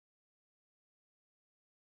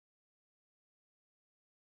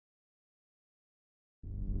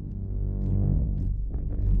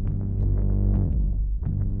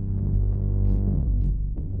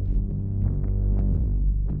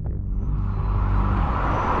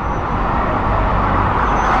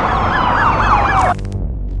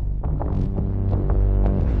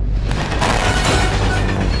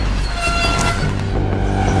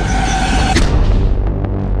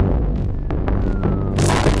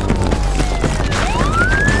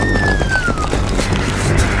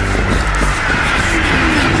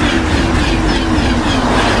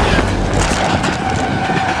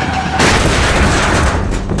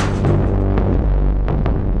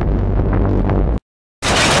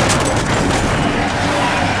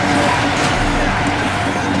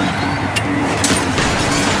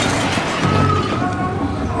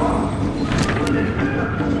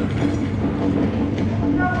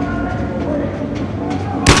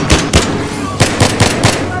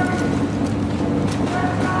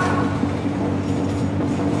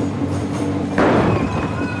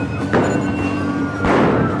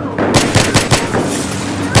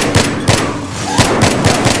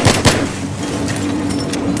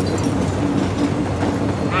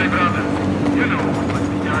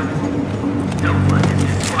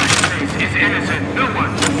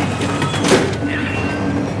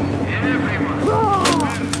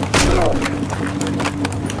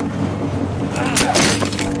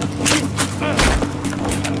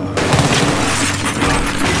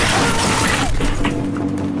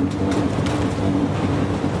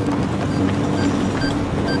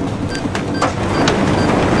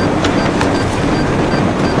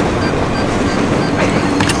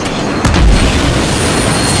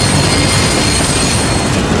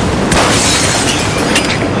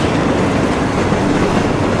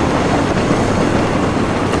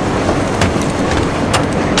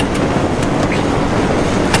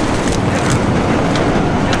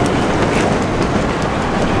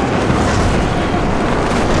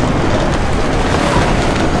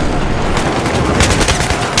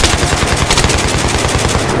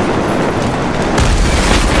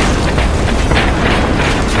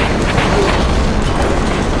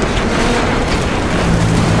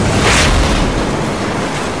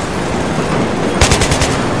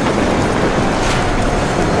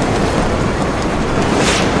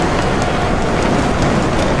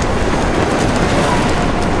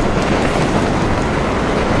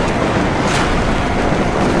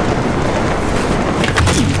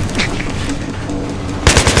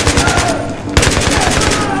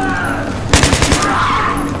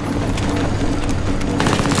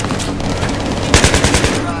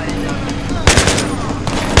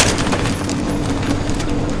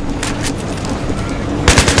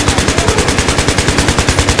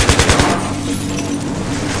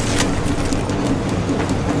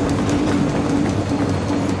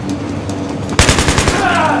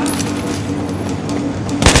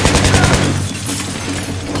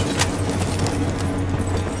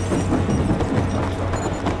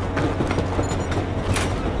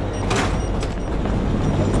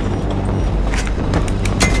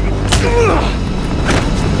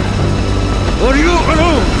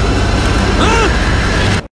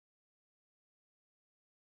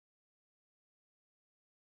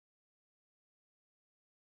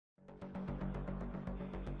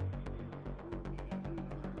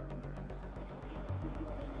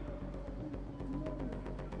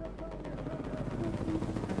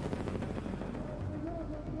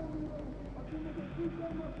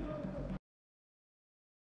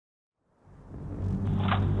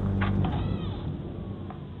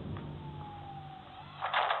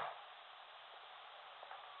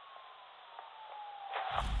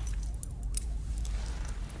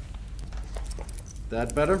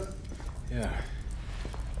That better? Yeah.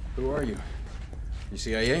 Who are you? You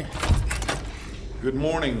CIA? Good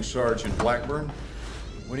morning, Sergeant Blackburn.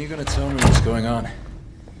 When are you gonna tell me what's going on?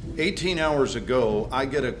 18 hours ago, I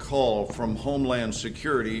get a call from Homeland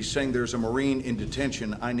Security saying there's a Marine in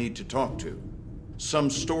detention I need to talk to. Some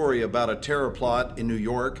story about a terror plot in New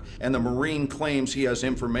York, and the Marine claims he has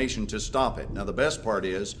information to stop it. Now, the best part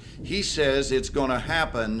is, he says it's gonna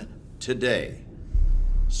happen today.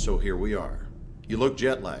 So here we are. You look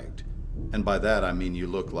jet-lagged, and by that I mean you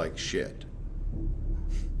look like shit.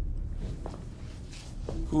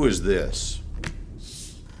 Who is this?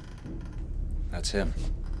 That's him.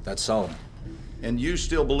 That's Solomon. And you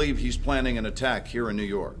still believe he's planning an attack here in New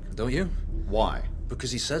York? Don't you? Why?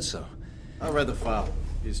 Because he said so. I read the file.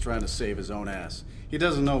 He's trying to save his own ass. He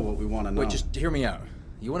doesn't know what we want to know. Wait, just hear me out.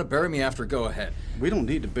 You want to bury me after, go ahead. We don't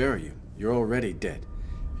need to bury you. You're already dead.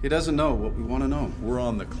 He doesn't know what we want to know. We're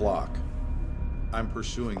on the clock. I'm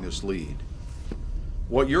pursuing this lead.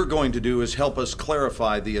 What you're going to do is help us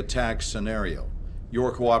clarify the attack scenario.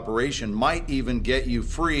 Your cooperation might even get you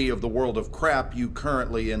free of the world of crap you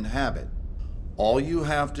currently inhabit. All you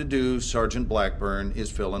have to do, Sergeant Blackburn, is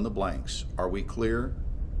fill in the blanks. Are we clear?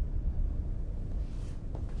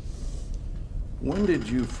 When did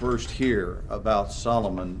you first hear about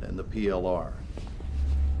Solomon and the PLR?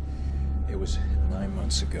 It was 9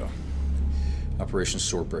 months ago. Operation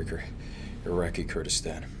Swordbreaker, Iraqi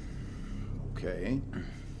Kurdistan. Okay.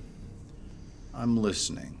 I'm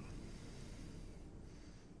listening.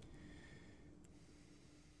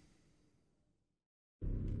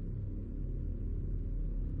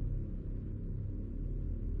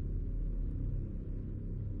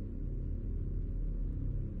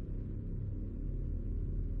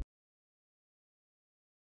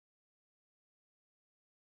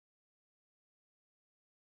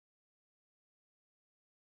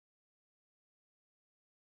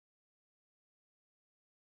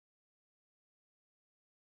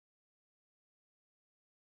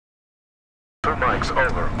 Mike's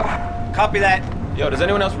over. Copy that. Yo, does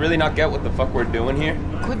anyone else really not get what the fuck we're doing here?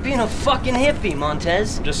 Quit being a fucking hippie,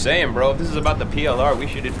 Montez. I'm just saying, bro, if this is about the PLR, we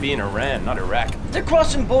should be in Iran, not Iraq. They're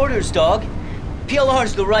crossing borders, dog.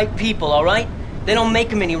 PLR's the right people, all right? They don't make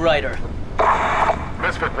them any righter.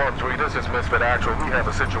 Misfit 1-3, this is Misfit Actual. We have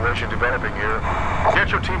a situation developing here. Get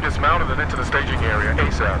your team dismounted and into the staging area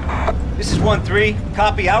ASAP. This is 1-3.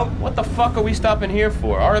 Copy out. What the fuck are we stopping here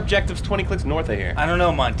for? Our objective's 20 clicks north of here. I don't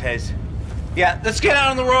know, Montez. Yeah, let's get out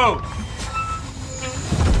on the road.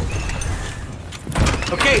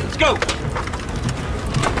 Okay, let's go.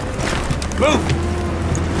 Move.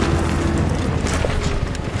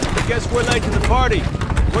 I guess we're late to the party.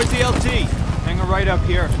 Where's the LT? Hang her right up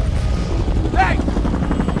here. Hey!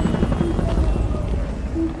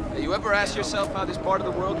 Hey, you ever ask yourself how this part of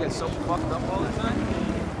the world gets so fucked up all the time?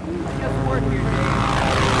 I just work here, Dave.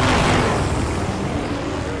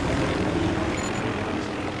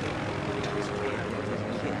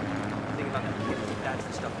 That's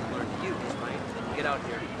the stuff we learned to use, right? Then you get out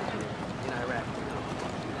here in Iraq.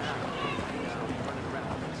 Running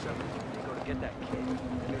around. So you go to get that kid,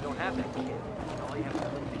 and you don't have that kid. All you have to do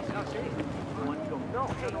is no, seriously. You want to go, no,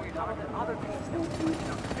 hey, you're talking to other people.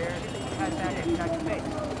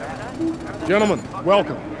 Gentlemen,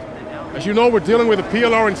 welcome. As you know, we're dealing with the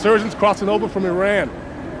PLR insurgents crossing over from Iran.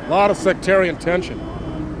 A lot of sectarian tension.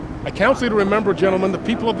 I counsel you to remember, gentlemen, the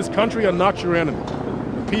people of this country are not your enemy.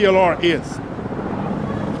 The PLR is.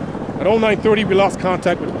 At 0930, we lost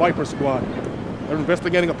contact with Viper Squad. They're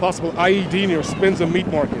investigating a possible IED near Spinza Meat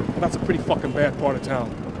Market. That's a pretty fucking bad part of town.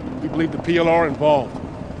 We believe the PLR involved.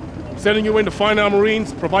 I'm sending you in to find our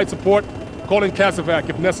Marines, provide support, call in Kazovac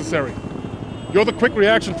if necessary. You're the quick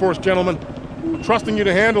reaction force, gentlemen. I'm trusting you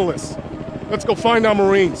to handle this. Let's go find our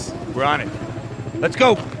Marines. We're on it. Let's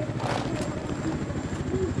go.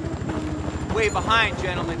 Way behind,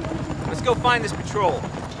 gentlemen. Let's go find this patrol.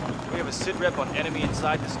 We have a sit rep on enemy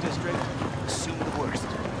inside this district. Assume the worst.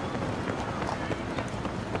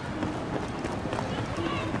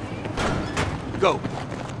 Go.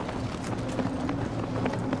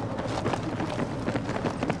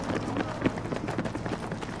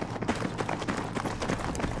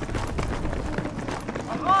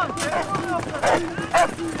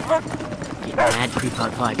 Get mad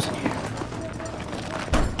creep-out vibes in here.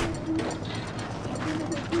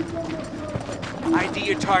 ID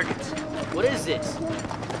your targets. What is this?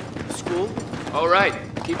 School? All right.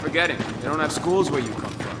 keep forgetting. They don't have schools where you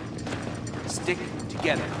come from. Stick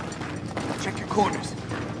together. Check your corners.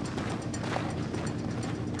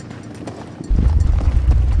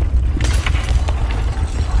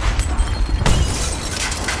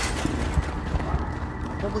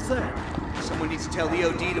 What was that? Someone needs to tell the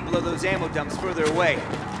OD to blow those ammo dumps further away.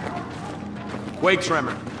 Quake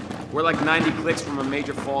tremor. We're like 90 clicks from a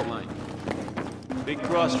major fault line. Big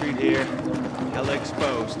cross street here. Hella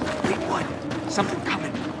exposed. Wait, what? Something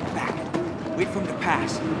coming. Back. Wait for him to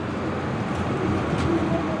pass.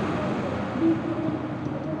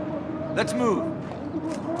 Let's move.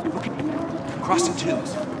 Look at me. Crossing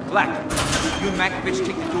twos. Black. You and Makovich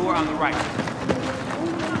take the door on the right.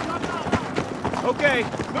 Okay,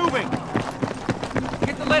 moving.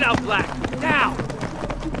 Get the lead out, Black. Now!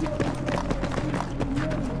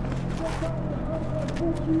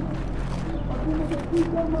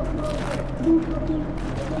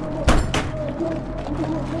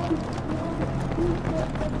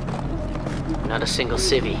 Not a single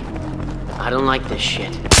civvy. I don't like this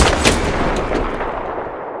shit.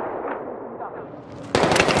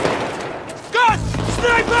 Gun!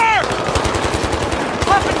 Sniper!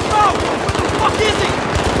 Up and smoke! Where the fuck is he?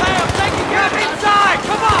 Sam, take it! Get him inside!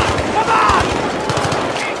 Come on! Come on!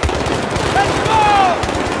 Let's go!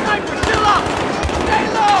 Sniper, still up! Stay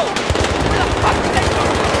low! Where the fuck did they go?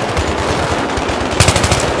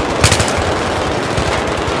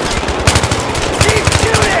 Keep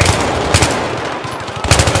shooting!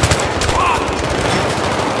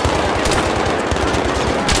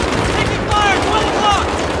 Taking fire! 12 o'clock!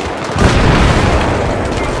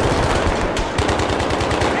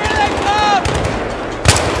 Here they come!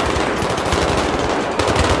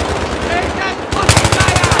 Take that fucking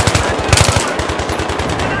guy out!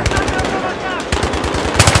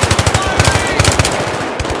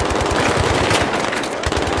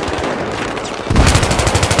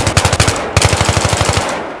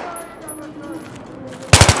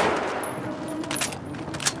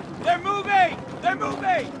 They're moving! They're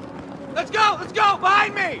moving! Let's go! Let's go!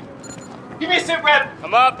 Behind me! Give me a sit rep!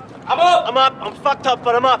 I'm up! I'm up! I'm up! I'm fucked up,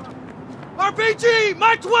 but I'm up! RPG!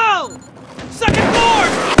 Mark 12! Second floor!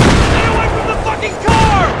 Stay away from the fucking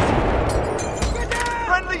cars!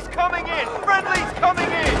 Friendly's coming in! Friendly's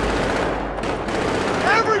coming in!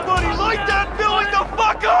 Everybody light that building the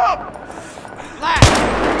fuck up! Last!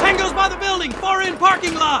 Tango's by the building! Far in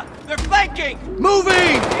parking lot! They're flanking!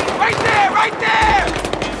 Moving! Right there! Right there!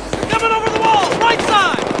 Coming over the wall! Right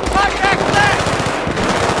side! Contact left!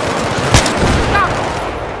 Stop!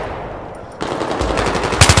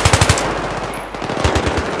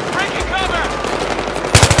 Breaking cover!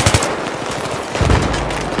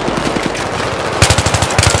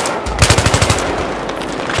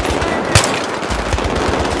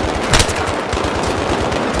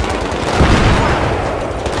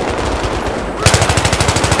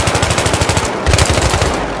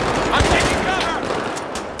 I'm taking cover!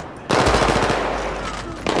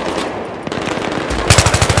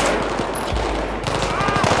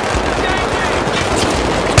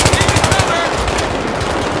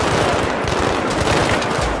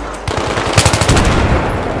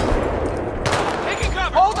 Taking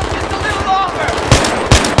cover! Hold them just a little longer!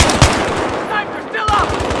 Sniper still up!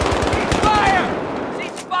 Cease fire!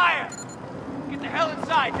 Cease fire! Get the hell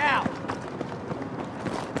inside now!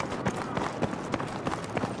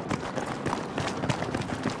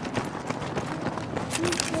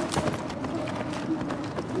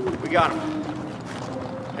 We got him.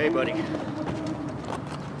 Hey, buddy.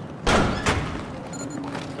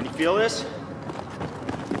 Can you feel this?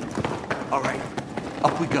 All right,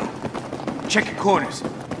 up we go. Check your corners.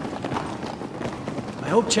 I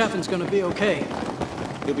hope Chaffin's gonna be okay.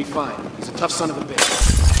 You'll be fine. He's a tough son of a bitch.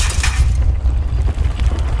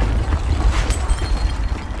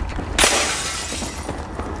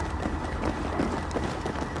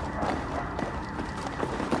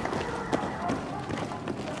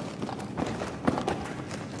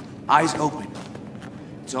 Eyes open.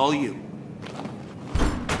 It's all you.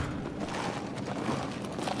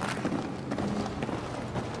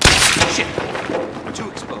 Shit! We're too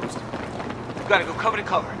exposed. You gotta go cover to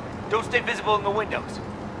cover. Don't stay visible in the windows.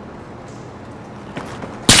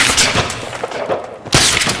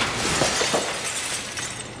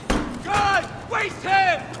 God! Waste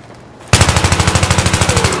him!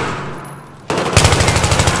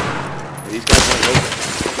 These guys weren't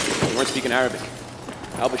local. They weren't speaking Arabic.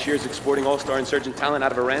 Al-Bashir's exporting all-star insurgent talent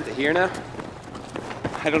out of Iran to here now?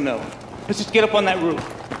 I don't know. Let's just get up on that roof.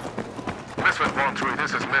 Misfit 1-3,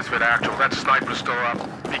 this is Misfit Actual. That sniper's still up.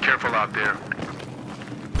 Be careful out there.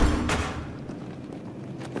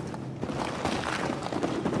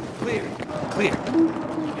 Clear. Clear.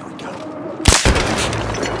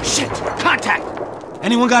 Shit! Contact!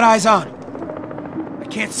 Anyone got eyes on? I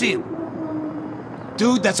can't see him.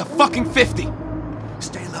 Dude, that's a fucking 50.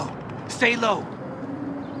 Stay low. Stay low.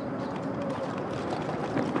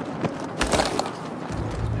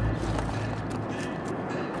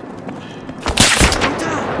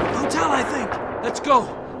 Hotel, I think. Let's go.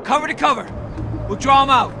 Cover to cover. We'll draw him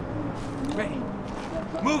out. Ready.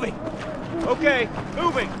 Moving. Okay,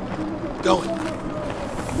 moving. Going.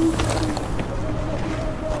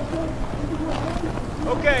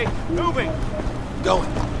 Okay, moving. Going.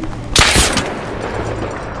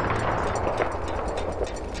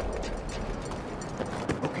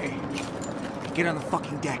 Okay. Get on the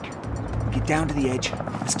fucking deck. Get down to the edge,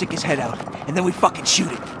 and stick his head out, and then we fucking shoot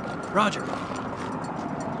him. Roger.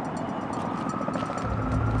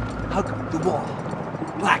 Hug the wall.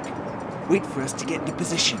 Black, wait for us to get into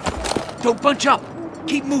position. Don't bunch up.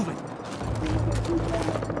 Keep moving.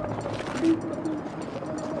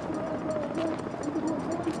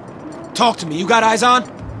 Talk to me. You got eyes on?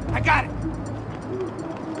 I got it.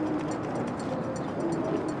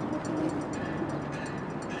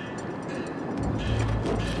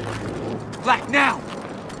 Black, now!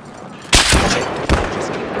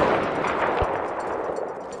 Just keep going.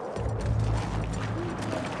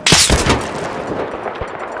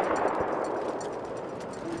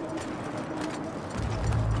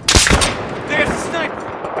 There's the sniper!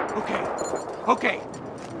 Okay.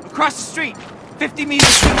 Across the street. 50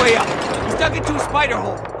 meters midway up. He's dug into a spider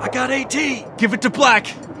hole. I got AT. Give it to Black.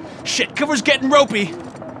 Shit, cover's getting ropey.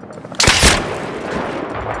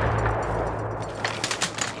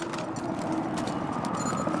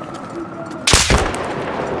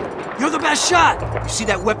 You're the best shot! You see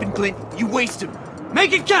that weapon glint? You waste him.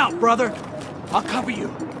 Make it count, brother! I'll cover you.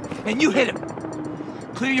 And you hit him.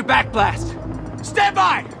 Clear your back blast. Stand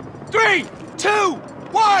by! 3, 2,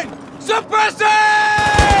 1, suppress it!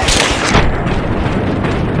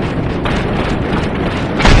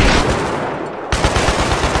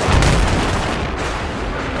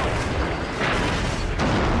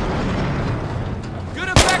 Good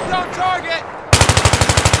effect on target!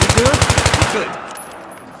 You good? Good.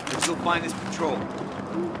 Let's go find this patrol.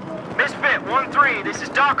 Misfit 1-3, this is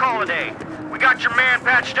Doc Holliday. We got your man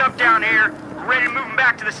patched up down here. We're ready to move him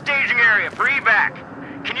back to the staging area for evac.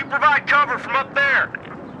 Can you provide cover from up there?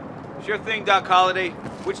 Sure thing, Doc Holliday.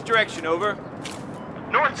 Which direction, over?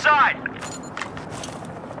 North side.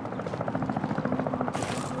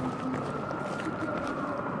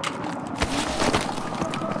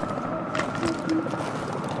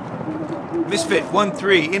 Misfit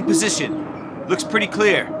 1-3, in position. Looks pretty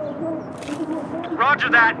clear. Roger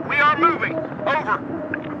that. We are moving. Over.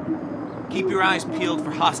 Keep your eyes peeled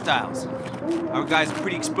for hostiles. Our guys are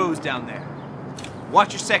pretty exposed down there.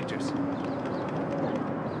 Watch your sectors.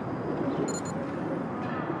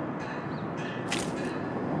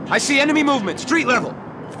 I see enemy movement, street level.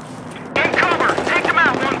 In cover. Take them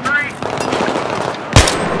out, 1-3.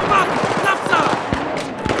 Fuck! Left side!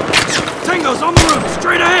 Tango's on the roof,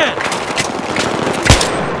 straight ahead!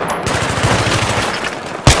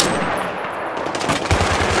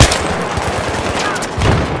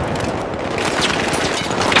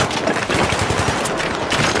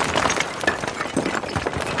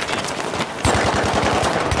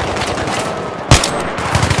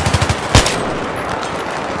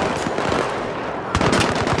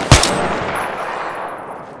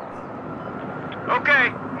 Okay,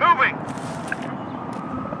 moving.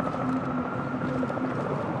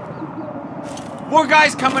 More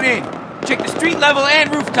guys coming in. Check the street level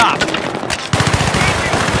and rooftop.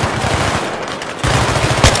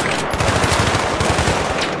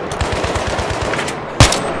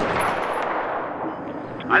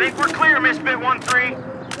 I think we're clear, Misfit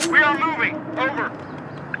 1-3. We are moving. Over.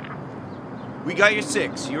 We got your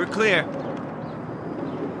 6. You were clear.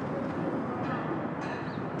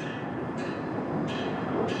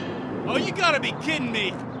 Oh, you gotta be kidding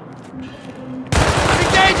me!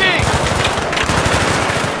 Engaging!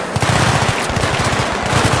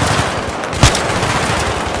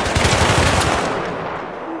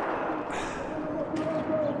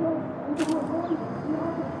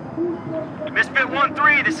 Misfit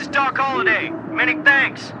 1-3, this is Doc Holliday. Many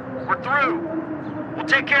thanks. We're through. We'll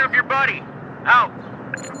take care of your buddy. Out.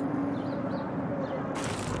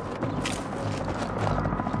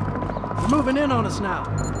 They're moving in on us now.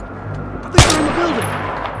 I think they're in the building.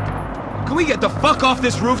 Can we get the fuck off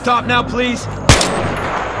this rooftop now, please?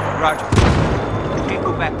 Roger. We can't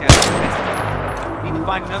go back down. Need to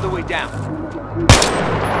find another way down.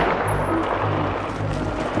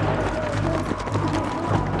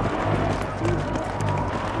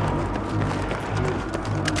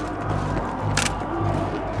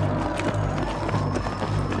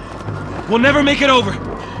 We'll never make it over.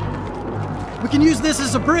 We can use this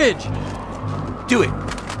as a bridge. Do it.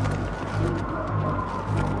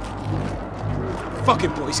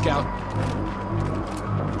 Fucking Boy Scout.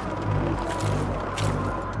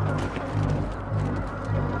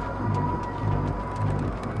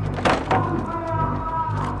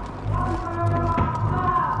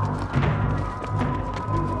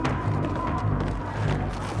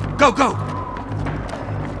 Go, go!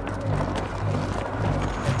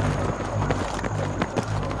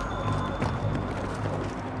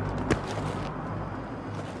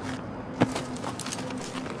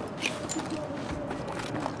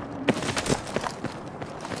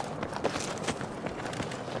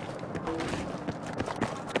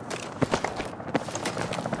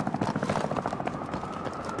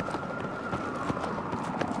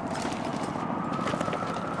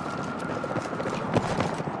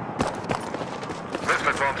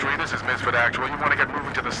 This is Misfit Actual. You want to get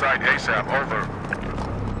moving to the site ASAP. Over.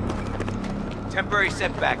 Temporary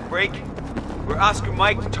setback. Break. We're Oscar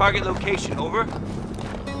Mike to target location. Over.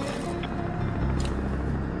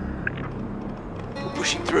 We're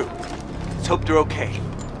pushing through. Let's hope they're okay.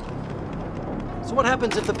 So what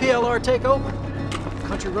happens if the PLR take over? A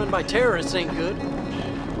country run by terrorists ain't good.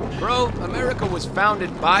 Bro, America was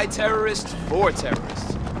founded by terrorists for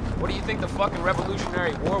terrorists. What do you think the fucking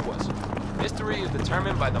Revolutionary War was? History is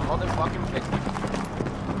determined by the motherfucking victim.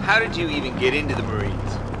 How did you even get into the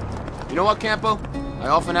Marines? You know what, Campo? I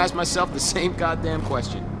often ask myself the same goddamn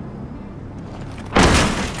question.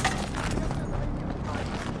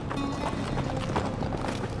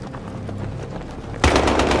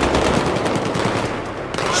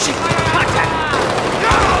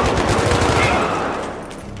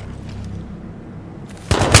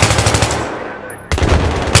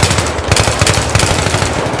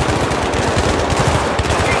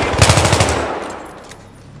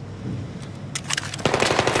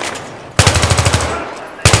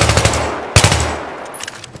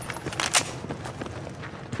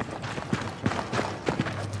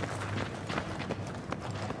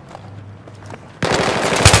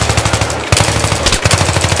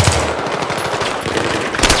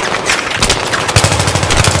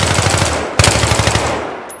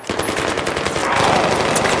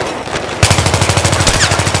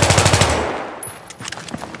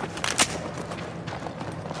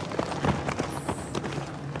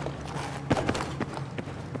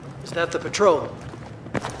 Is that the patrol?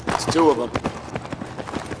 It's two of them.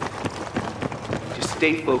 Just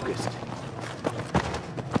stay focused.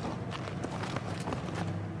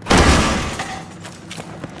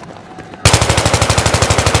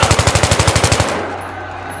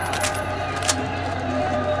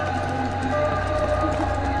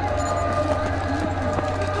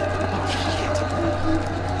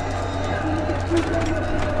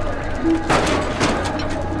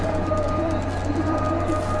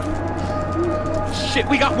 Shit,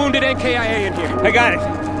 we got wounded NKIA in here. I got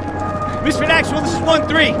it. Misfit Actual, this is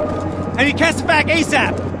 1-3. I need Castovac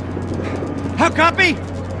ASAP. How copy?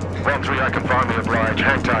 1-3, I confirm the oblige.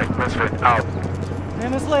 Hang tight. Misfit, out.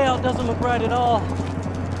 Man, this layout doesn't look right at all.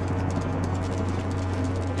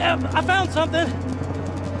 Yeah, I found something.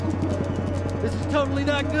 This is totally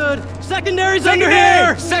not good. Secondary's under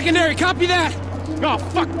here! Secondary, copy that! Oh,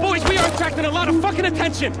 fuck, boys, we are attracting a lot of fucking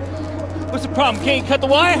attention! What's the problem? Can't cut the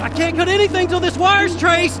wire? I can't cut anything till this wire's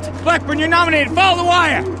traced! Blackburn, you're nominated. Follow the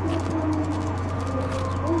wire!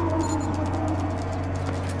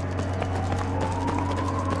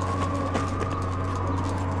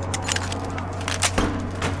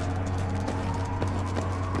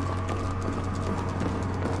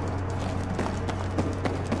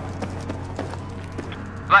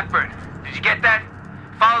 Blackburn, did you get that?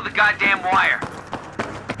 Follow the goddamn wire.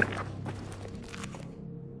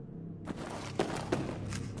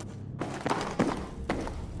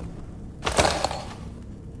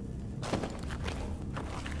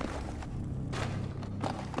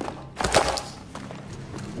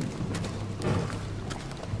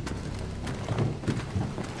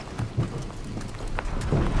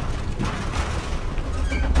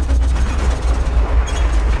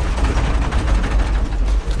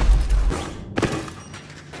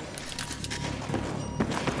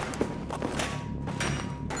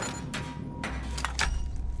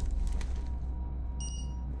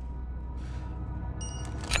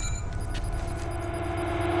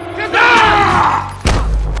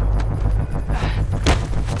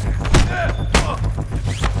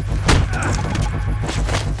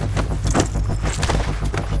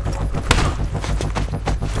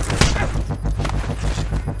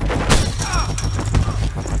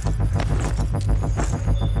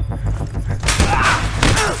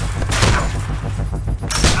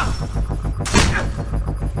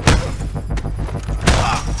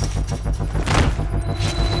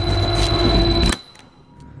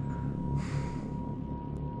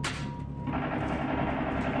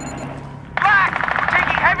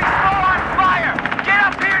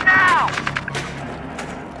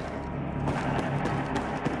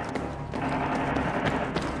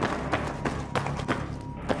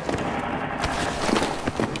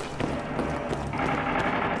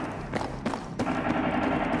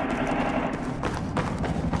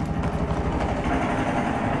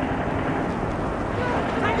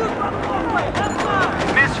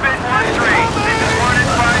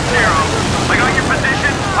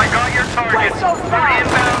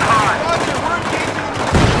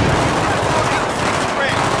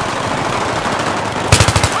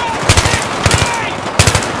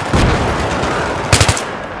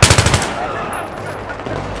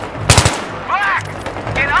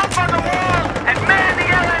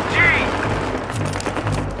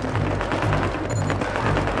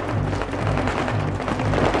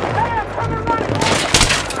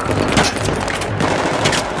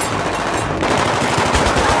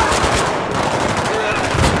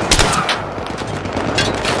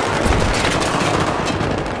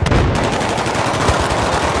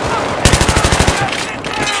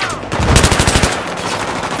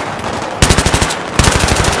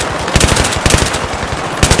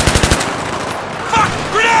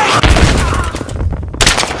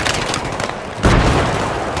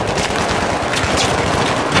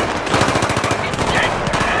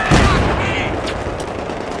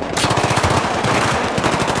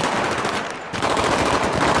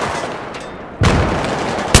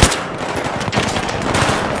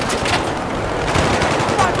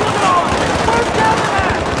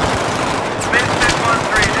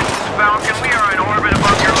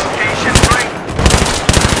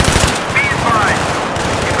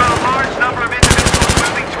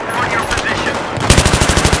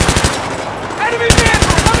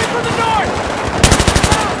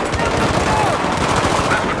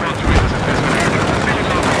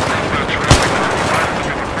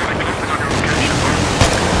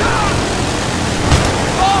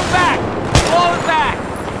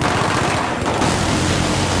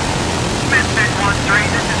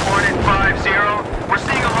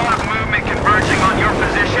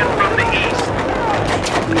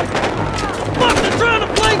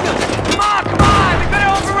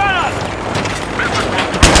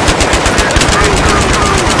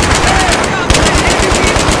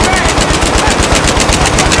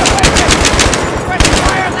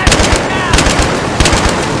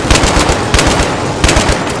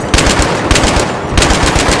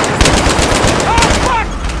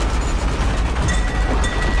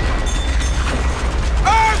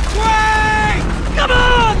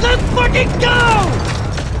 fucking go!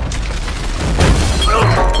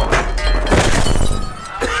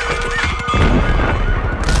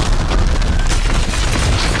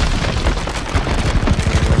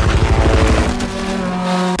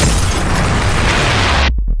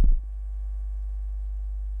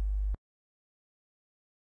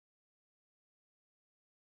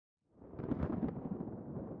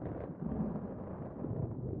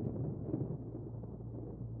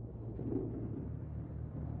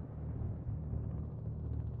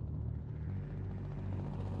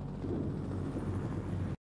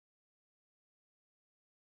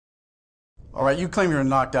 All right, you claim you were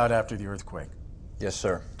knocked out after the earthquake. Yes,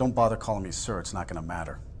 sir. Don't bother calling me sir, it's not gonna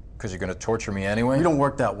matter. Because you're gonna torture me anyway? We don't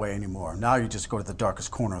work that way anymore. Now you just go to the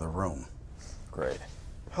darkest corner of the room. Great.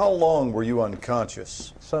 How long were you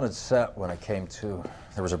unconscious? Sun had set when I came to.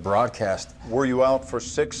 There was a broadcast. Were you out for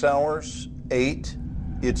 6 hours? 8?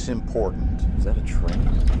 It's important. Is that a train?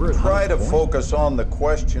 Try to focus on the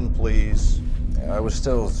question, please. Yeah, I was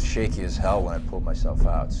still shaky as hell when I pulled myself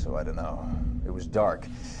out, so I don't know. It was dark.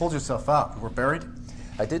 Pulled yourself out. You were buried?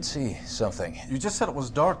 I did see something. You just said it was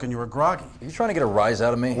dark and you were groggy. Are you trying to get a rise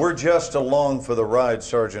out of me? We're just along for the ride,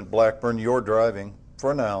 Sergeant Blackburn. You're driving.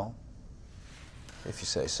 For now. If you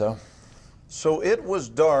say so. So it was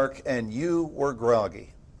dark and you were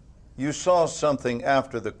groggy. You saw something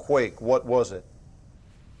after the quake. What was it?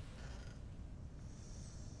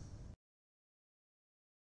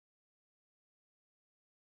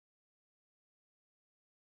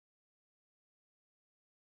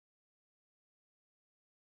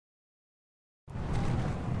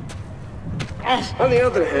 On the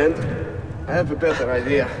other hand, I have a better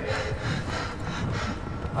idea.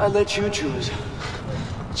 I let you choose.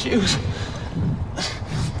 Choose.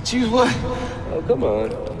 Choose what? Oh, come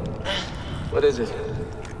on. What is it?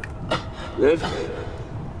 Live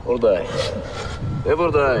or die? Live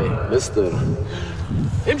or die, mister.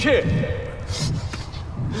 Imshi!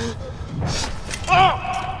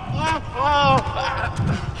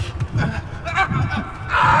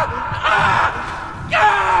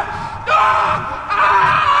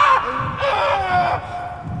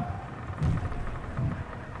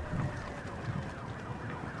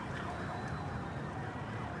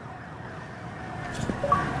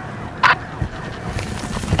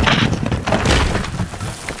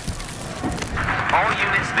 All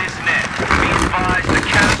units, this net. Be advised, the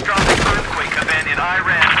catastrophic earthquake event in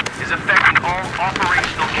Iran is affecting all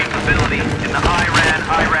operational capability in the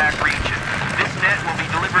Iran-Iraq region. This net will be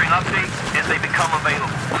delivering updates as they become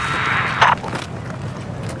available.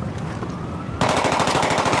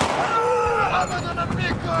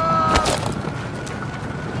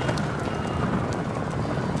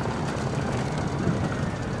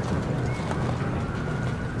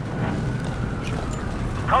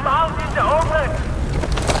 Come out in the open!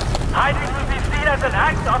 Hiding will be seen as an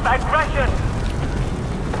act of aggression!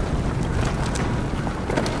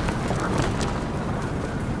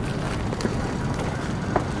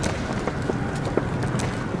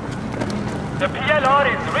 The PLR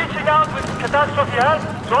is reaching out with catastrophe help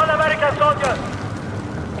to all American soldiers!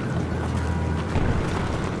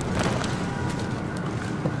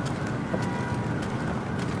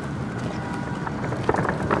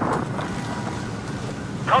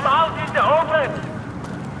 Come out in the open!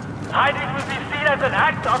 Hiding will be seen as an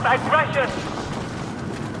act of aggression!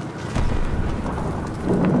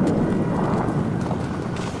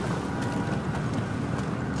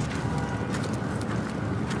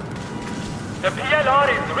 The PLR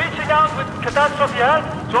is reaching out with catastrophe help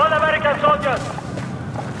to all American soldiers!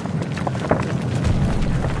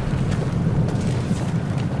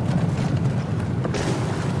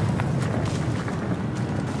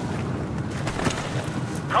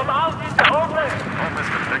 Come out in the open! All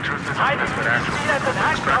Misfit pictures, this is Hiding Misfit will be Actual. seen as an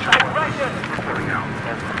act of aggression! Reporting out.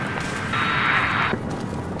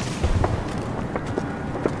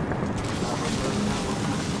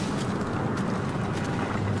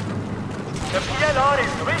 The PLR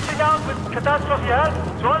is reaching out with catastrophe help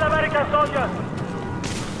to all American soldiers!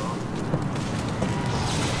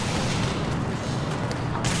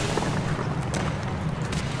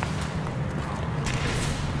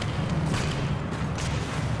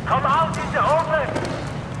 Come out in the open!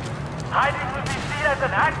 Hiding will be seen as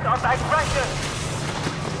an act of aggression!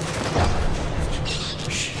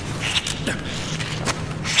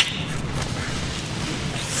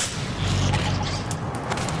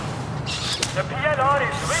 The PLR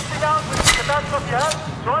is reaching out with catastrophe help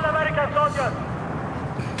to all American soldiers!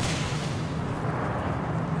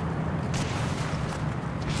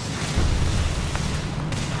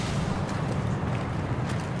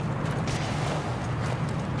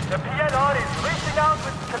 The PLR is reaching out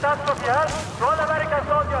with catastrophe help to all American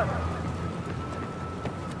soldiers.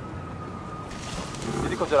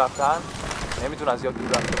 دیدی کجا رفتن؟ نمیتونن زیاد دور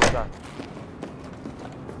رفته باشن.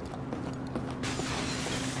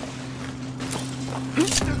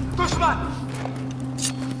 دشمن!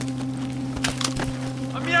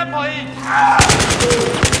 من میرم پایین!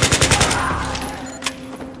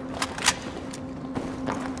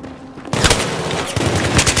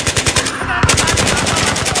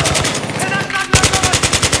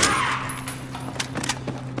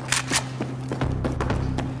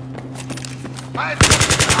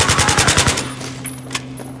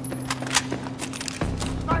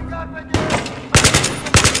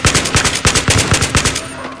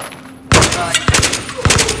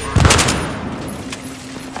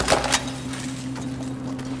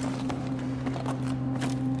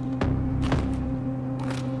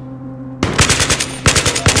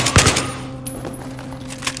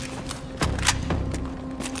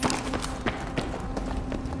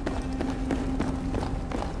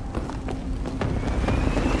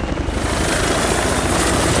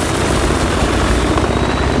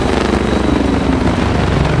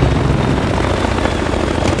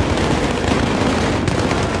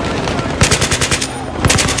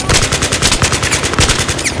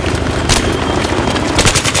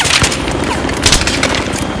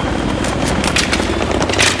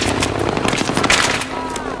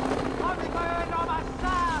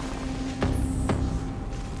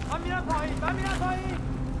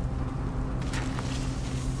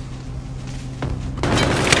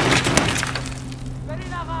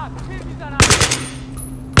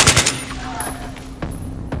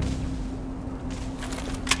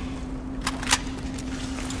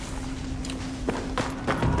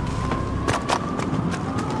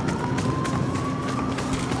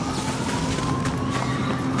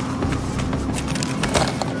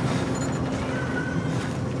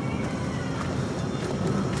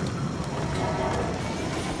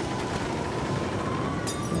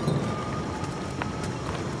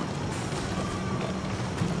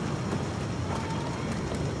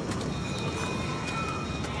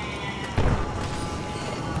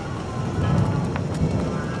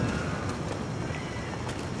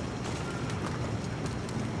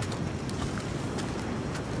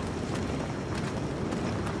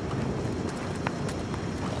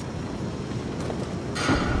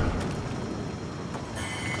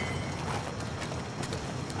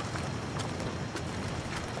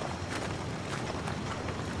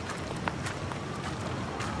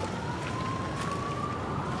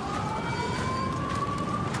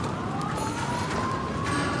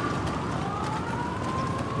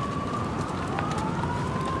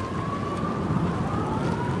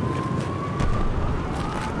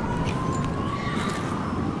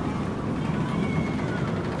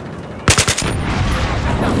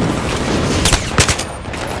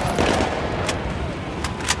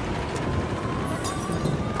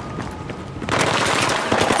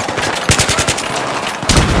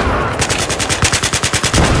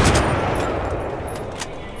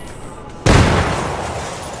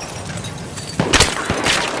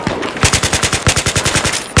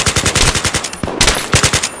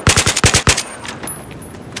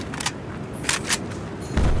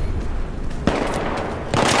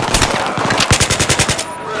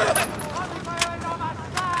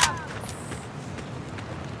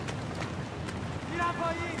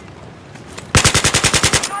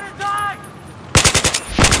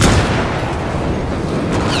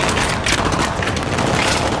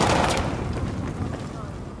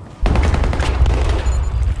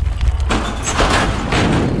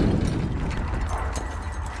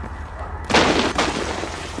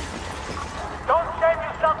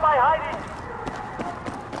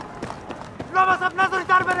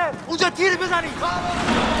 اونجا تیر بزنید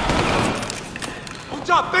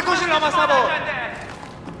اونجا بکشید لامصبو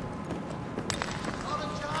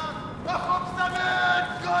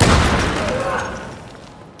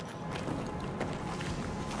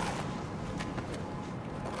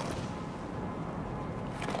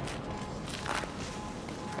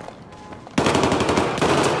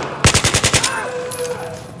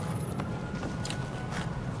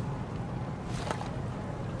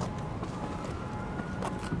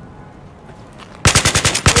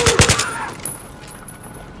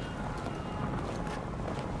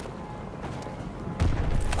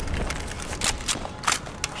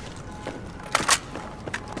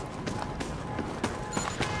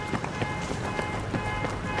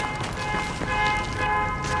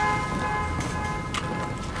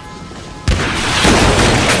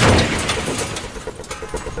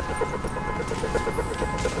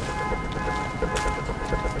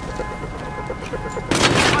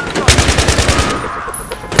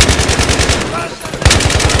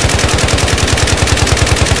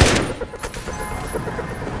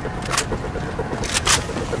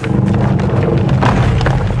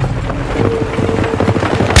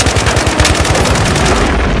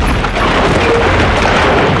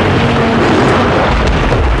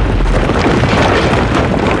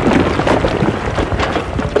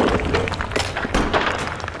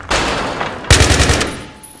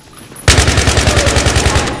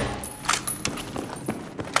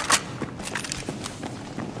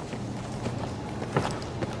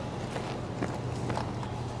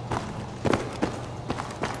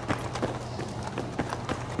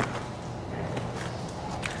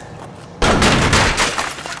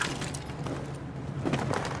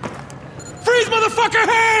motherfucker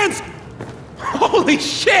hands! Holy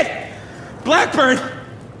shit! Blackburn!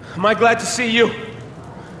 Am I glad to see you?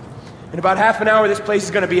 In about half an hour, this place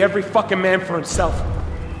is gonna be every fucking man for himself.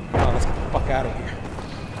 Come on, let's get the fuck out of here.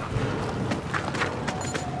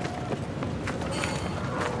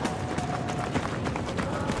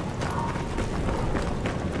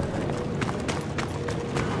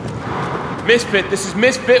 Misfit, this is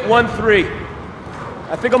Misfit 1-3.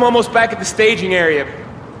 I think I'm almost back at the staging area.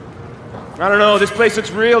 I don't know, this place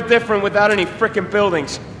looks real different without any frickin'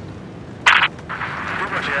 buildings. Do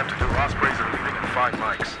what you have to do. Ospreys are leaving in 5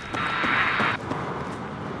 mics.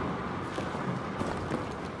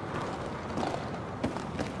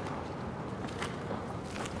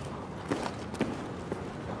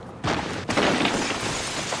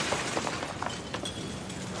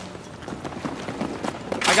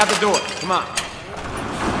 I got the door, come on.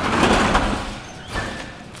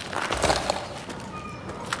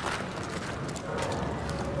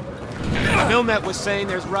 Milnet was saying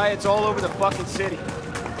there's riots all over the fucking city.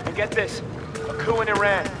 And get this, a coup in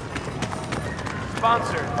Iran.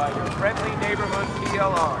 Sponsored by your friendly neighborhood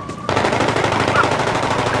PLR.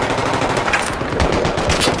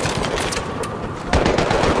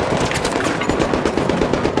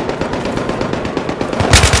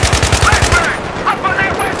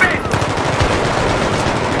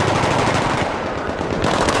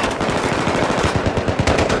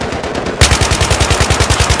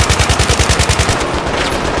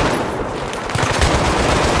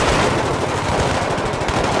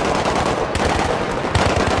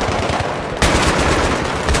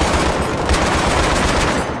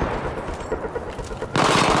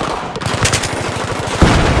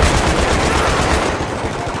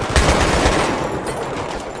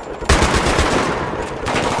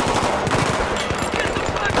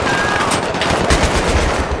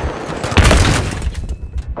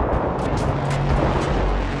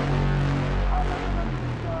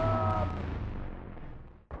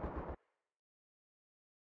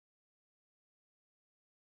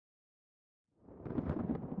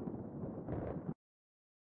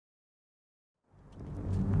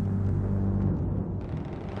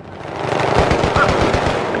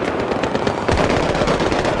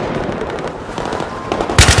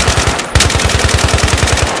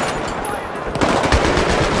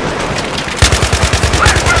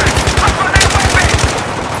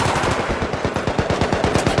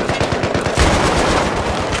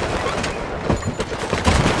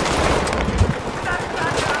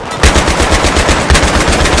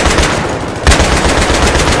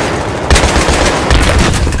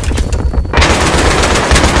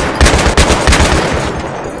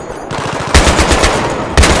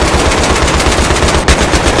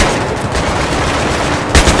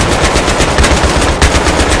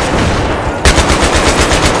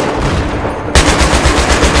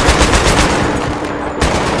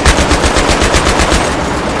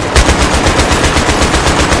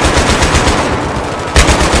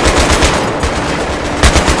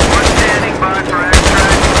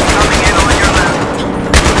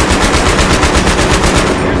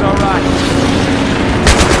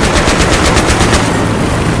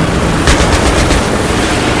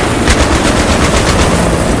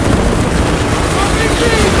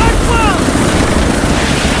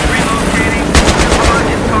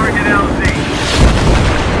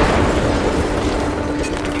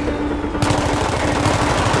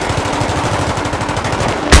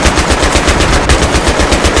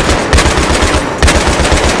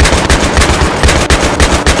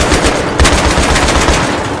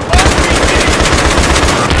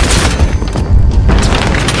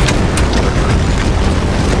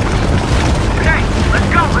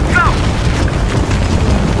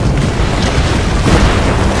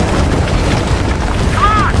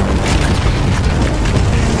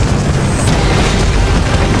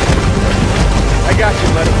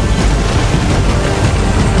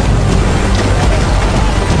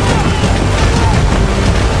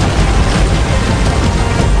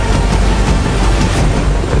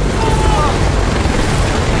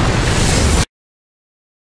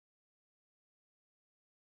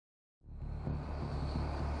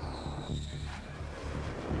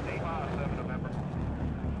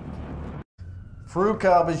 Farouk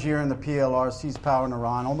al-Bashir and the PLR seized power in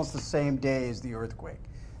Iran almost the same day as the earthquake.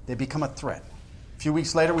 They become a threat. A few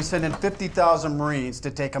weeks later, we send in 50,000 Marines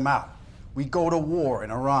to take them out. We go to war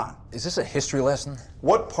in Iran. Is this a history lesson?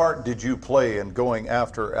 What part did you play in going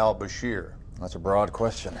after al-Bashir? That's a broad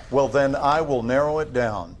question. Well, then I will narrow it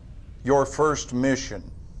down. Your first mission.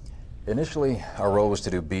 Initially, our role was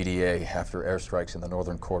to do BDA after airstrikes in the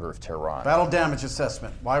northern quarter of Tehran. Battle damage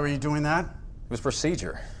assessment. Why were you doing that? was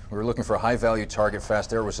procedure. We were looking for a high-value target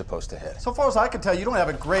Fast Air was supposed to hit. So far as I can tell, you don't have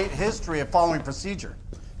a great history of following procedure.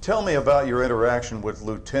 Tell me about your interaction with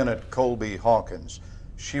Lieutenant Colby Hawkins.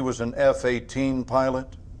 She was an F-18 pilot?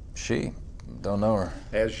 She? Don't know her.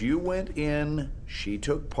 As you went in, she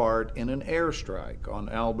took part in an airstrike on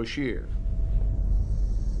al-Bashir.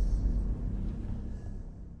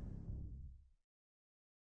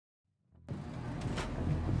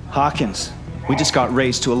 Hawkins, we just got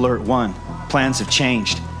raised to Alert 1. Plans have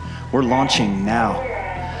changed. We're launching now.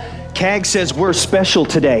 CAG says we're special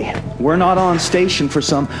today. We're not on station for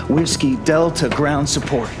some Whiskey Delta ground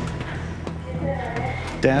support.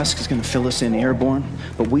 Dask is going to fill us in airborne,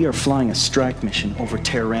 but we are flying a strike mission over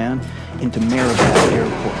Tehran into Maribad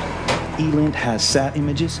Airport. Elint has sat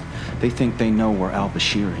images. They think they know where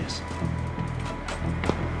al-Bashir is.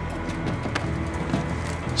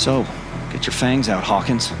 So, get your fangs out,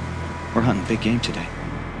 Hawkins. We're hunting big game today.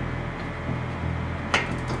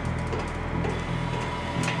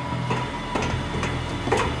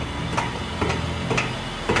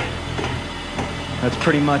 That's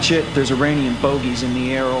pretty much it. There's Iranian bogeys in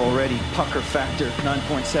the air already. Pucker factor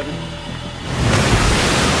 9.7.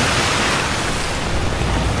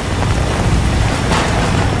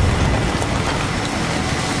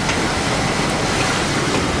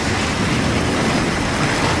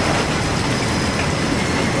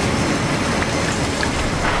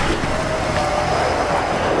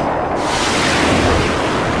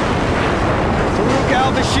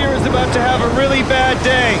 Al-Bashir is about to have a really bad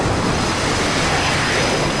day.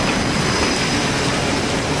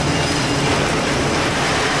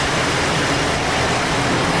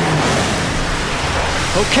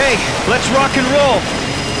 Okay, let's rock and roll.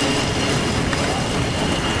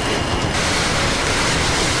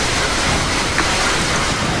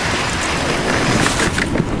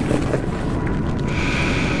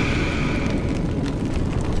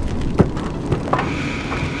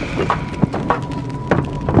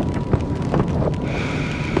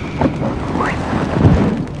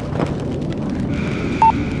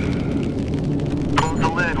 Close the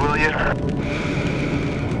lid, will you?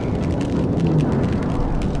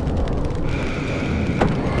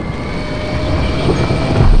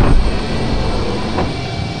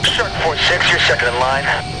 Shark 4-6, you're second in line.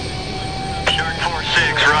 Shark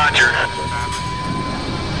 4-6, roger.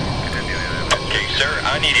 Okay, sir,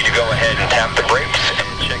 I need you to go ahead and tap the brakes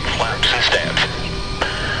and check flaps and stabs.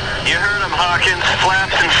 You heard him, Hawkins.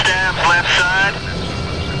 Flaps and stabs, left side.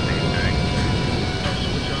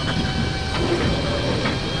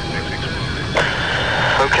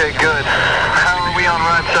 Okay, good. How are we on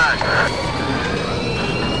right side?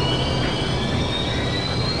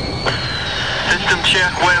 System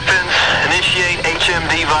check weapons. Initiate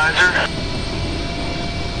HMD visor.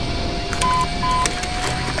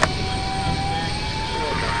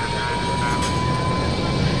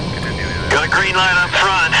 Got a green light up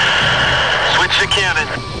front. Switch to cabin.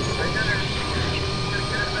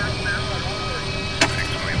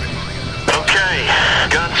 Okay,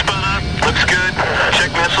 gun spun up. Looks good.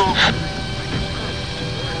 Check missiles.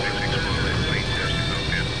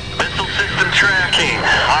 Missile system tracking.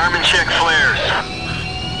 Arm and check flares.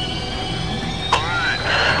 Alright.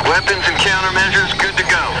 Weapons and countermeasures good to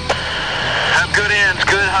go. Have good ends,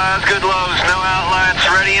 good highs, good lows. No outlets.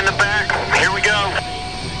 Ready in the back. Here we go.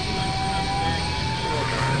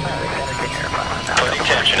 Putting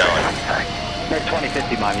tension on. Net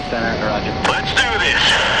 2050 Miami Center, roger. Let's do this.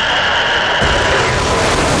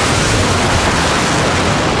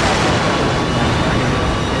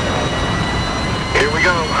 Here we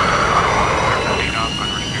go.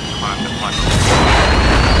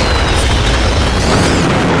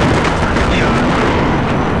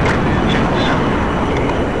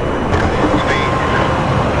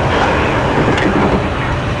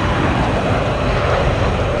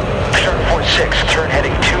 Shark 4-6, turn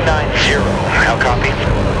heading 290. How copy?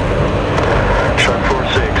 Shark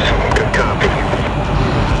 4-6, good copy.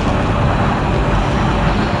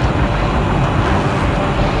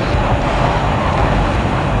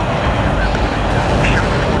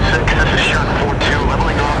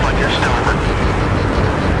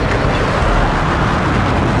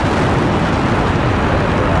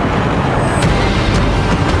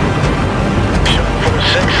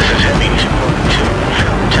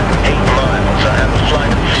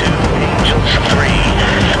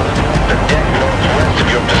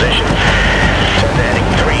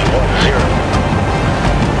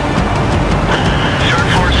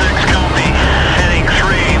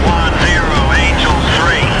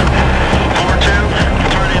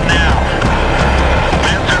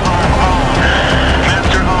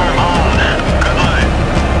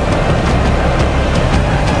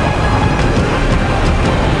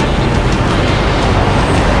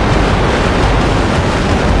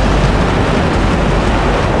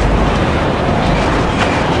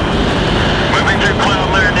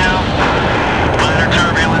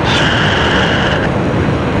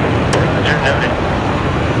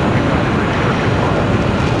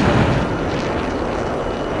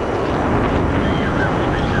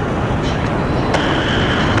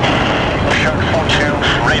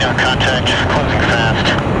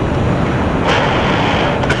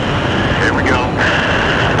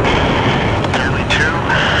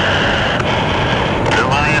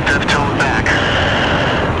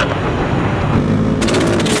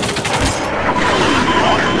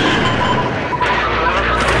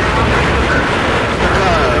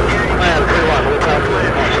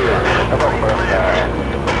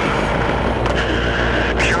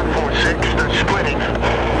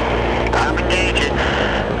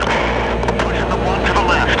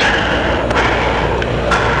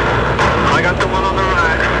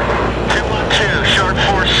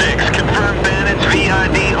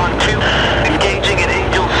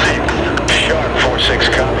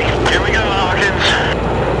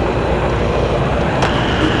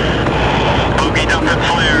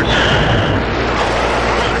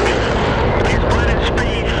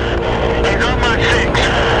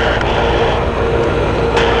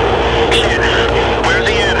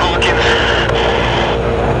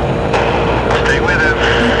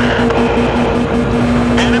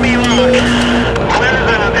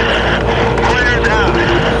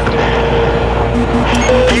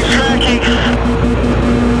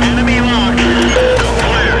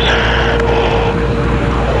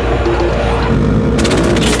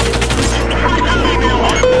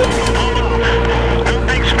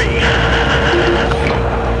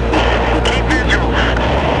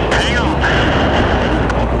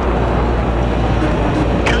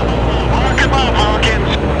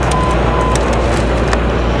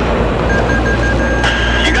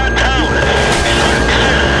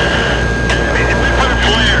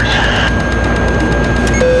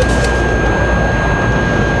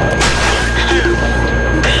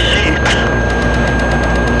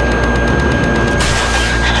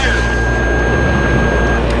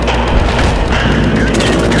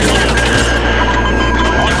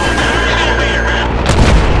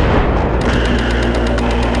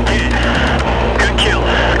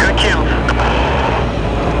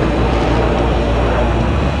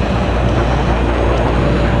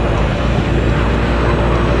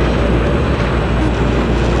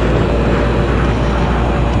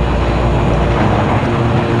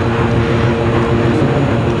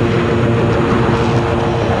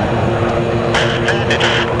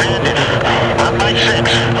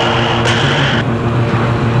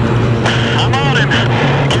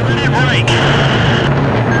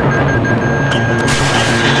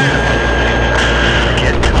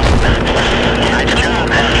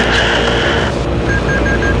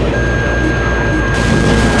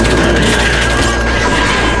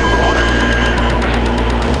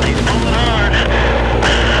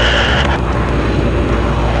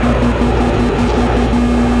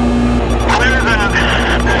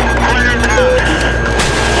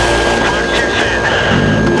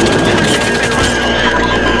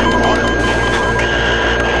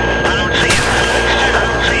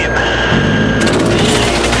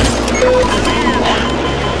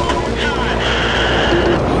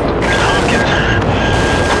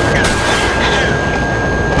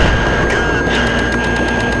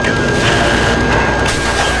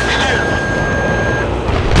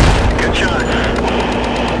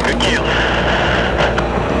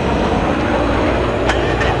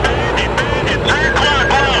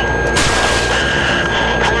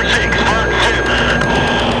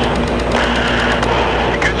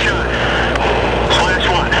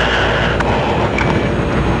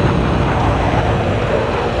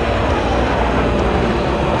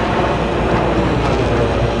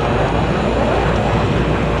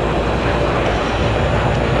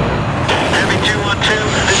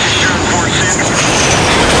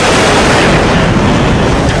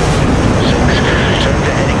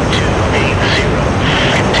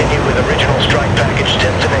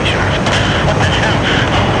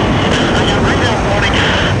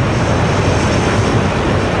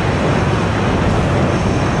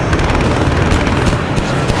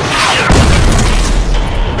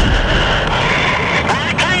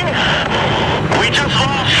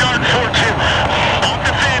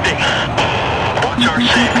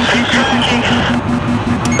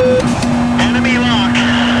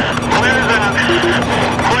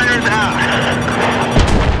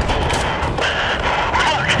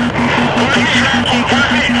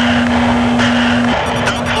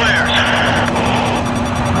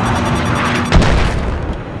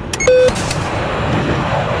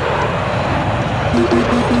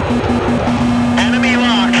 Enemy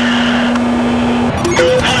lock. Go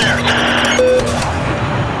flares.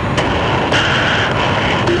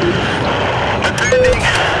 Defending.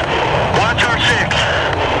 Watch our 6.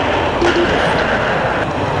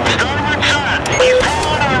 Starboard side. He's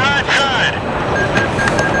pulling on the right side.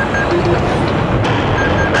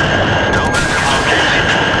 Don't lose him, okay.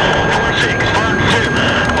 4-6, mark 2.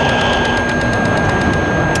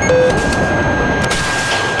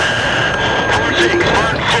 4-6,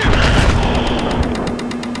 mark 2.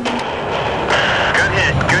 Good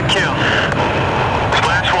hit, good kill.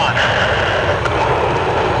 Splash 1.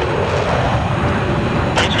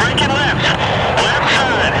 He's breaking left. Left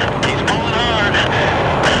side. He's pulling hard.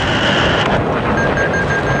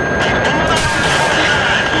 He's pulling on the far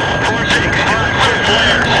side. 4-6, mark 2,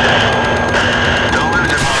 flares. Don't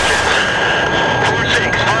lose him, okay.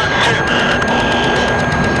 4-6, mark 2.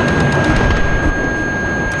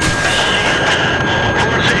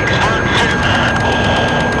 4-6, mark 2.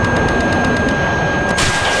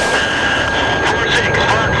 4-6,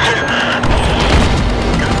 mark 2.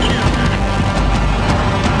 Good kill.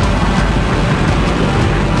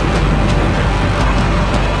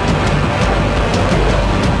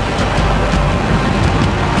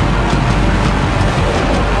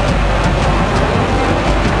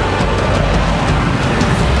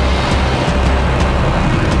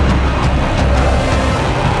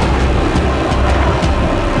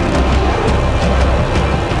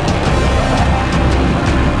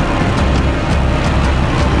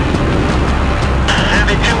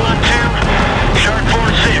 Heavy 212, sharp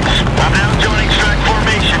 4-6. I'm now joining strike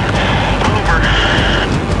formation. Over.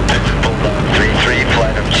 This is Bulldog 3-3,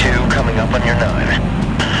 flight of 2 coming up on your 9.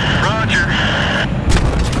 Roger.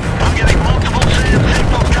 I'm getting multiple SAM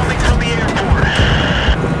signals coming from the airport.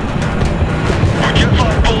 We're just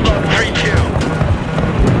off Bulldog 3-2.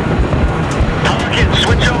 Hawkins,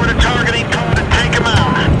 switch over to targeting pod and take him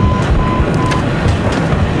out.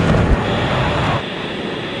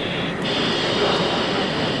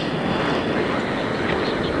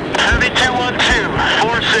 Heavy 212,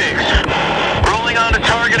 4-6. Rolling on to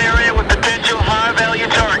target area with potential high-value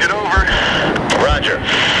target, over. Roger.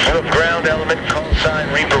 Move ground element, call sign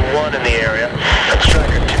Reaper 1 in the area. That's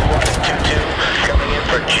Striker 2-1-2-2, coming in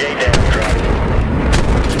for J-Down drop.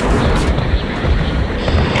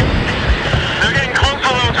 They're getting close to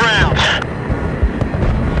those rounds.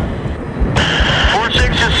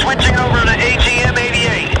 4-6 is switching over to ATM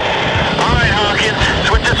 88. All right, Hawkins,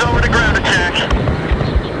 switch us over to ground attack.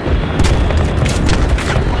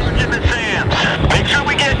 In the sands. Make sure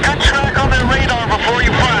we get good track on their radar before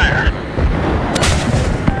you fire.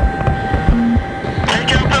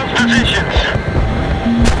 Take out those positions.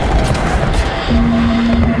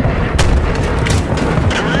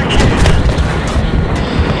 Direct hit.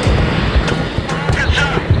 Focus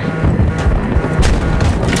up.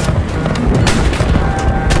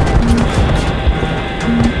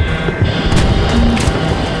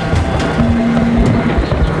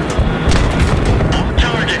 On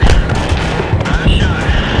target. Nice shot.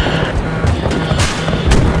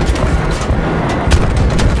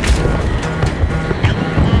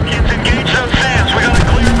 Kids, engage those sands. We gotta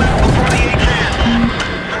clear them out before the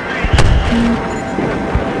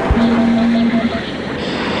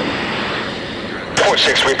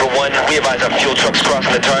 4-6 Reaper 1, we advise our fuel trucks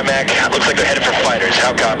crossing the tarmac. Looks like they're headed for fighters.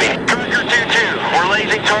 How copy? Tracker 2-2, we're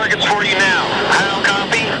lasing targets for you now. How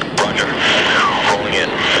copy? Roger. Rolling in.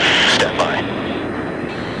 Stand by.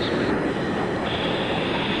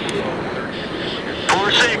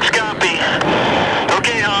 4-6, copy.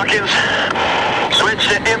 Okay, Hawkins. Switch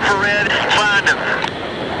to infrared. Find him.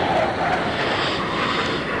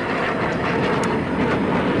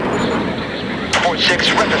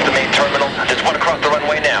 4-6, reference the main terminal. There's one across the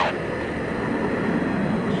runway now.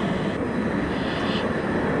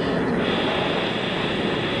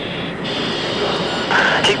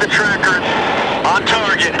 Keep the tracker on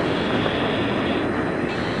target.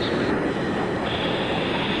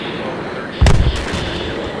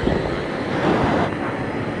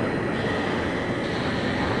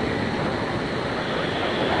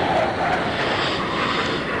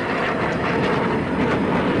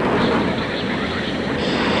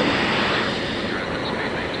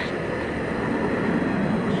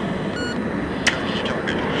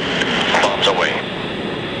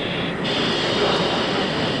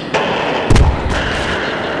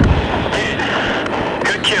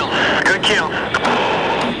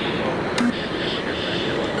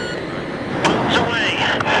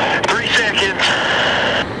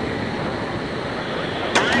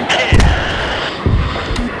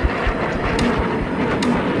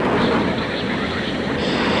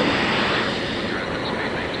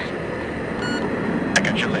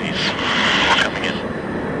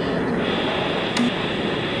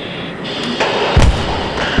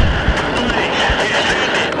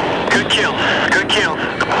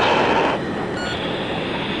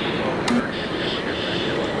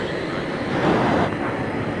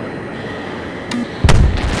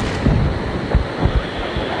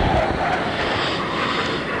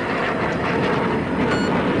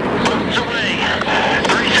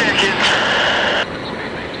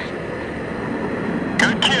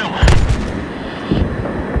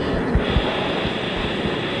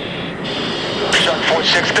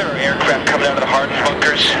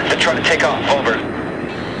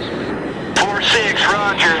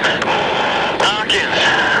 Roger. Hawkins,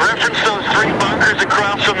 reference those 3 bunkers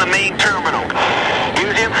across from the main terminal.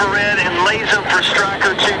 Use infrared and laze them for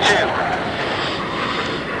Striker 2-2.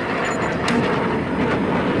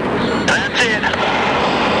 That's it.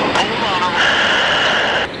 Hold on them.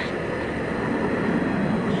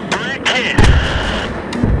 Direct hit.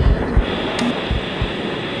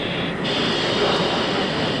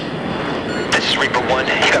 This is Reaper 1.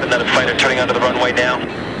 You got another fighter turning onto the runway now.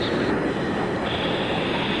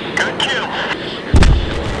 Good kill.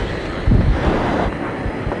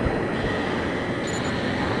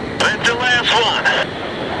 That's the last one.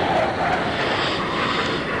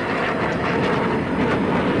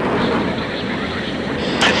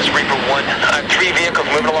 This is Reaper 1. I have 3 vehicles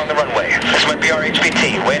moving along the runway. This might be our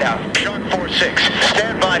HVT. Wait out. Shark 4-6.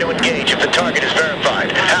 Stand by to engage if the target is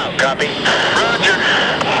verified. Out. Copy. Roger.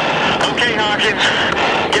 Okay, Hawkins.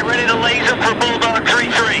 Get ready to laze them for Bulldog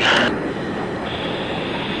 3-3.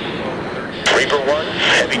 Reaper 1,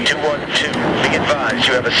 Heavy 212. Be advised,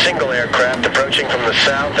 you have a single aircraft approaching from the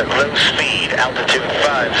south at low speed, altitude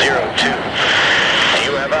 502. Do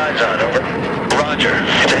you have eyes on, over? Roger.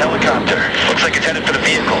 It's a helicopter. Looks like it's headed for the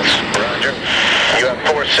vehicles. Roger. You have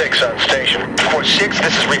 4-6 on station. 4-6,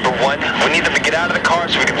 this is Reaper 1. We need them to get out of the car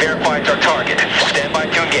so we can verify it's our target. Stand by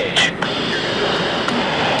to engage.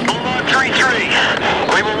 Bulldog 3-3.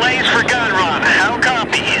 We will laze for gun run. How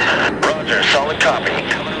copy? Roger. Solid copy.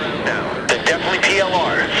 Coming around now. They're definitely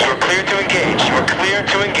PLR. You are clear to engage. You are clear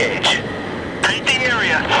to engage. Paint the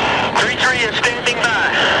area. 3-3 is standing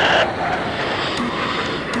by.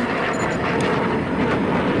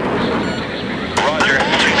 Roger. 2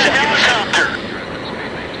 seconds. Helicopter.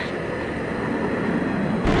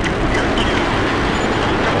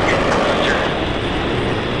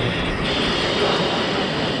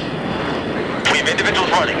 We have individuals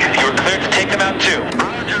running. You are cleared to take them out too.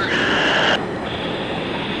 Roger.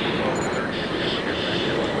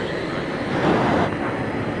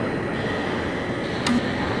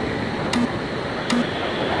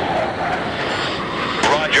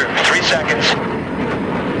 Roger. 3 seconds.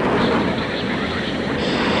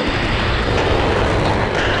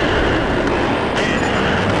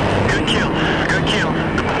 Good kill. Good kill.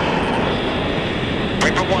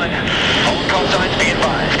 Reaper 1, all call signs be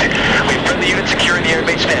advised. We have friendly units securing the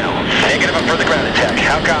airbase now. Negative on further ground attack.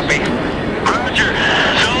 How copy? Roger.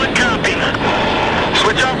 Solid copy.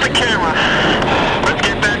 Switch off the camera. Let's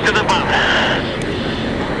get back to the bump.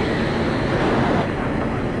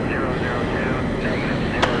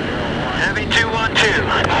 Heavy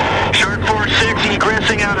 212. Shark 4-6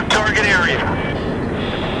 egressing out of target area.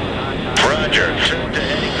 Roger. Turn to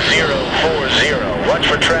heading 040. Watch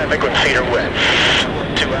for traffic when feet are wet.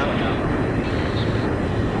 2 out.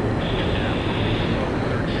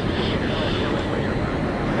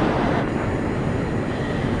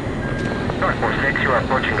 Shark 4-6, you are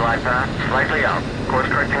approaching glide path. Slightly out. Course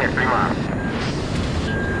correcting at 3 miles.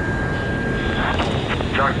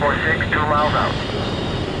 Shark 4-6, 2 miles out.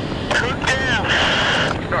 Hook down.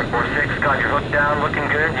 Shark 4-6, got your hook down. Looking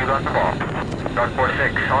good. You got the ball. Shark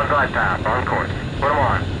 4-6, on glide path. On course. Put them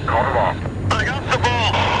on. Call the ball. I got the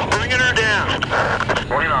ball. Bringing her down.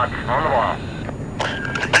 40 knots. On the ball.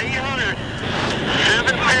 800.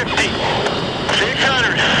 750.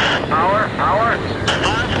 600. Power. Power.